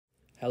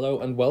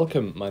Hello and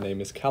welcome, my name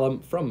is Callum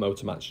from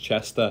Motormatch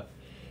Chester.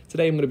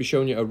 Today I'm going to be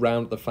showing you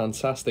around the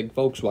fantastic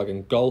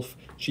Volkswagen Golf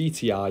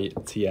GTI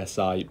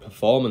TSI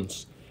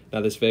Performance.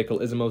 Now this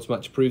vehicle is a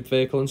Motormatch approved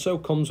vehicle and so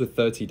comes with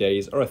 30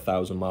 days or a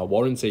 1,000-mile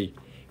warranty.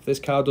 If this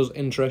car does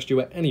interest you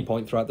at any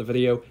point throughout the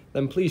video,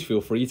 then please feel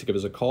free to give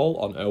us a call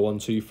on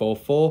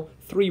 01244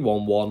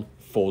 311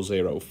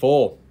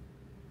 404.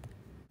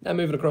 Now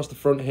moving across the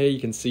front here, you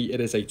can see it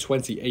is a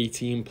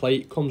 2018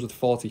 plate, comes with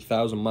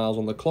 40,000 miles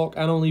on the clock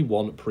and only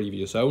one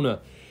previous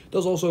owner. It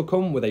does also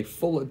come with a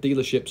full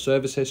dealership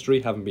service history,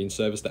 having been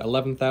serviced at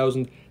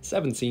 11,000,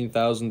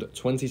 17,000,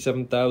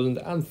 27,000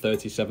 and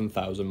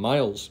 37,000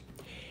 miles.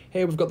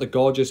 Here we've got the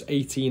gorgeous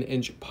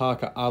 18-inch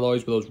Parker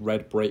alloys with those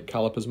red brake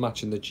calipers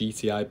matching the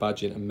GTI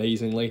badging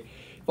amazingly.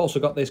 We've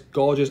also got this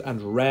gorgeous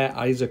and rare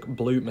Issac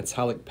Blue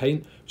metallic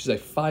paint, which is a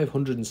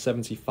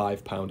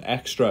 £575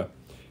 extra.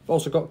 We've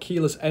also got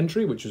keyless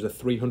entry, which is a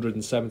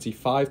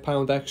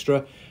 £375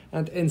 extra,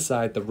 and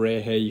inside the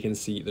rear here you can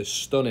see the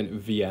stunning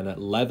Vienna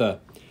leather.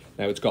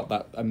 Now it's got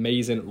that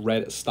amazing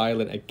red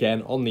styling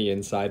again on the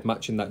inside,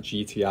 matching that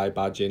GTI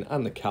badging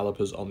and the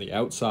calipers on the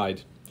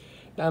outside.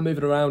 Now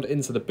moving around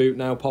into the boot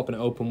now, popping it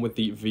open with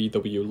the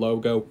VW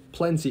logo.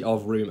 Plenty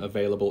of room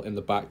available in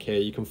the back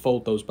here. You can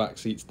fold those back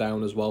seats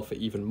down as well for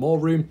even more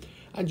room,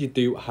 and you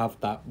do have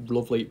that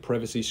lovely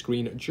privacy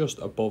screen just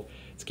above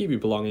to keep your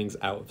belongings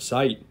out of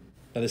sight.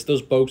 Now this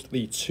does boast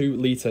the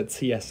 2-litre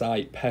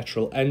TSI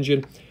petrol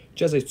engine,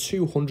 which has a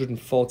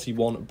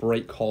 241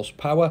 brake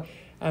horsepower,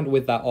 and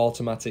with that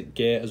automatic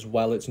gear as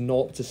well, it's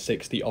 0 to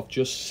 60 of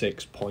just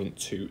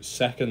 6.2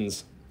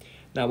 seconds.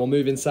 Now we'll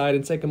move inside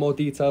and take a more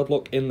detailed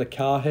look in the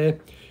car here.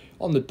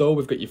 On the door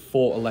we've got your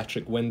 4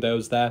 electric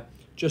windows there.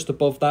 Just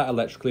above that,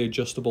 electrically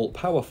adjustable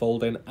power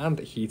folding and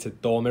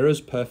heated door mirrors,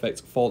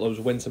 perfect for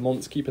those winter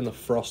months, keeping the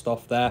frost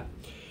off there.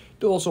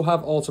 You also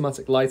have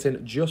automatic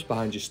lighting just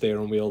behind your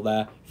steering wheel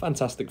there.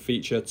 Fantastic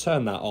feature,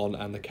 turn that on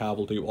and the car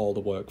will do all the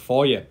work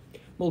for you.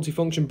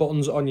 Multifunction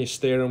buttons on your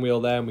steering wheel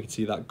there, and we can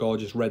see that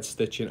gorgeous red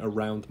stitching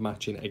around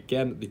matching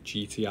again the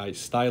GTI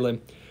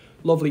styling.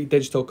 Lovely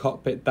digital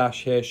cockpit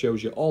dash here,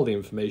 shows you all the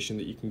information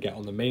that you can get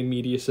on the main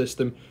media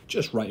system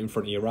just right in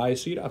front of your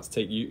eyes, so you don't have to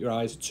take your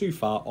eyes too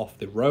far off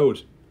the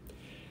road.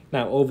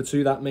 Now over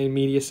to that main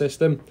media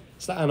system.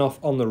 Starting off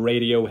on the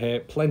radio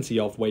here, plenty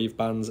of wave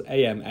bands,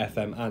 AM,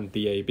 FM and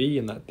DAB,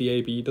 and that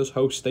DAB does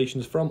host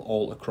stations from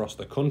all across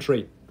the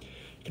country.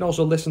 You can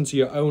also listen to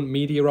your own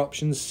media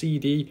options,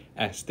 CD,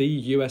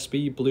 SD,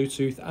 USB,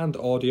 Bluetooth and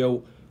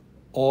audio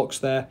aux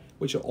there,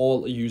 which are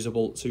all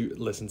usable to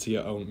listen to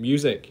your own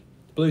music.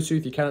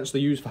 Bluetooth you can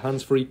actually use for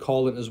hands-free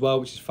calling as well,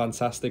 which is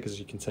fantastic as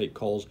you can take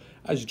calls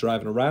as you're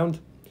driving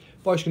around.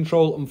 Voice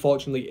control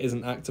unfortunately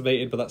isn't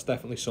activated, but that's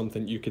definitely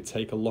something you could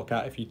take a look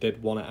at if you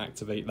did want to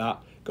activate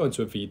that. Go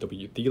into a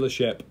VW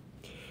dealership.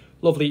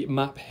 Lovely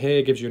map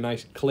here, gives you a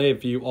nice clear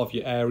view of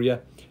your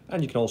area,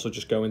 and you can also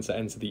just go into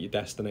enter the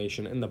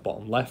destination in the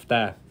bottom left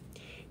there.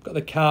 We've got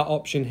the car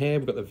option here,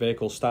 we've got the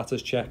vehicle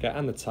status checker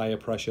and the tyre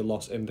pressure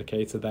loss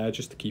indicator there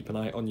just to keep an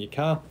eye on your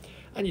car.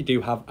 And you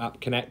do have App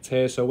Connect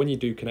here, so when you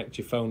do connect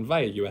your phone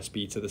via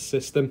USB to the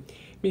system,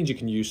 it means you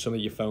can use some of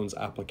your phone's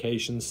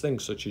applications,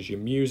 things such as your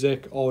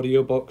music,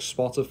 audiobooks,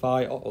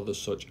 Spotify or other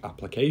such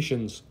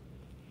applications.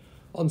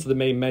 Onto the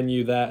main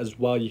menu there as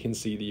well, you can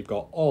see that you've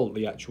got all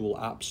the actual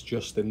apps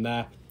just in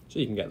there, so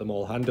you can get them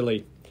all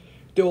handily.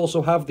 You do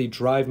also have the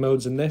drive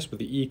modes in this with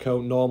the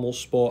Eco, Normal,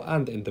 Sport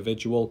and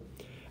Individual.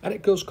 And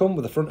it does come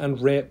with the front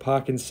and rear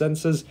parking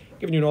sensors,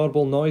 giving you an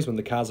audible noise when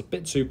the car's a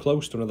bit too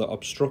close to another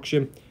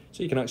obstruction,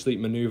 so you can actually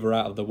manoeuvre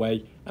out of the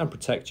way and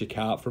protect your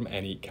car from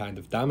any kind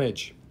of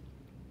damage.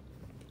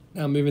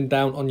 Now moving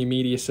down on your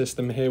media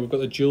system here, we've got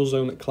the dual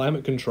zone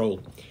climate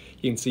control.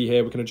 You can see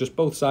here we can adjust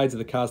both sides of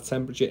the car's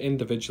temperature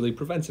individually,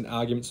 preventing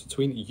arguments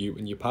between you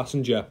and your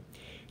passenger.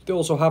 You do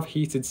also have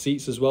heated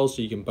seats as well,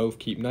 so you can both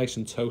keep nice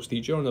and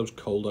toasty during those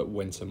colder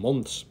winter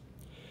months.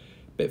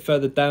 Bit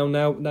further down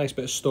now, nice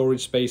bit of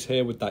storage space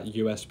here with that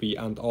USB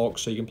and aux,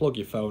 so you can plug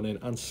your phone in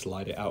and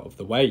slide it out of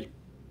the way.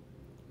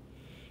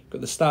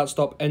 Got the start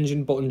stop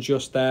engine button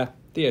just there,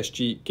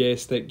 DSG gear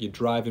stick, your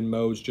driving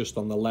modes just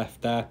on the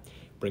left there,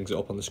 brings it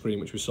up on the screen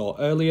which we saw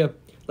earlier.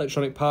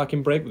 Electronic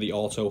parking brake with the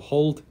auto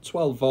hold,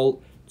 12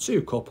 volt,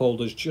 2 cup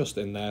holders just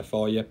in there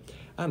for you,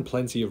 and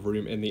plenty of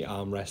room in the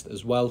armrest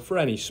as well for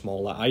any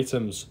smaller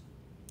items.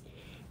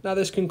 Now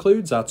this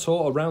concludes our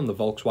tour around the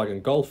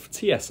Volkswagen Golf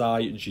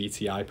TSI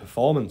GTI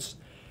Performance.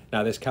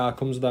 Now this car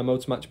comes with our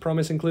Motormatch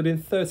promise, including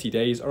 30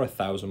 days or a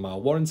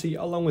 1,000-mile warranty,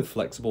 along with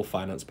flexible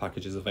finance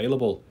packages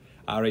available.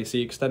 RAC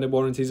extended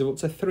warranties of up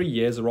to 3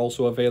 years are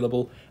also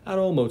available, and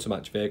all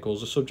Motormatch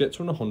vehicles are subject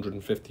to an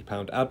 £150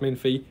 admin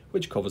fee,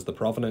 which covers the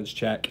provenance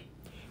check.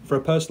 For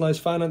a personalised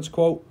finance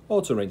quote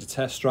or to arrange a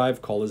test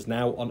drive, call us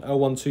now on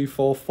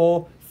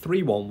 01244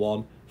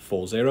 311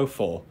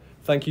 404.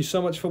 Thank you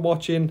so much for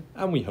watching,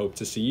 and we hope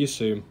to see you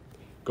soon.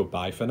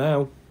 Goodbye for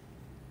now.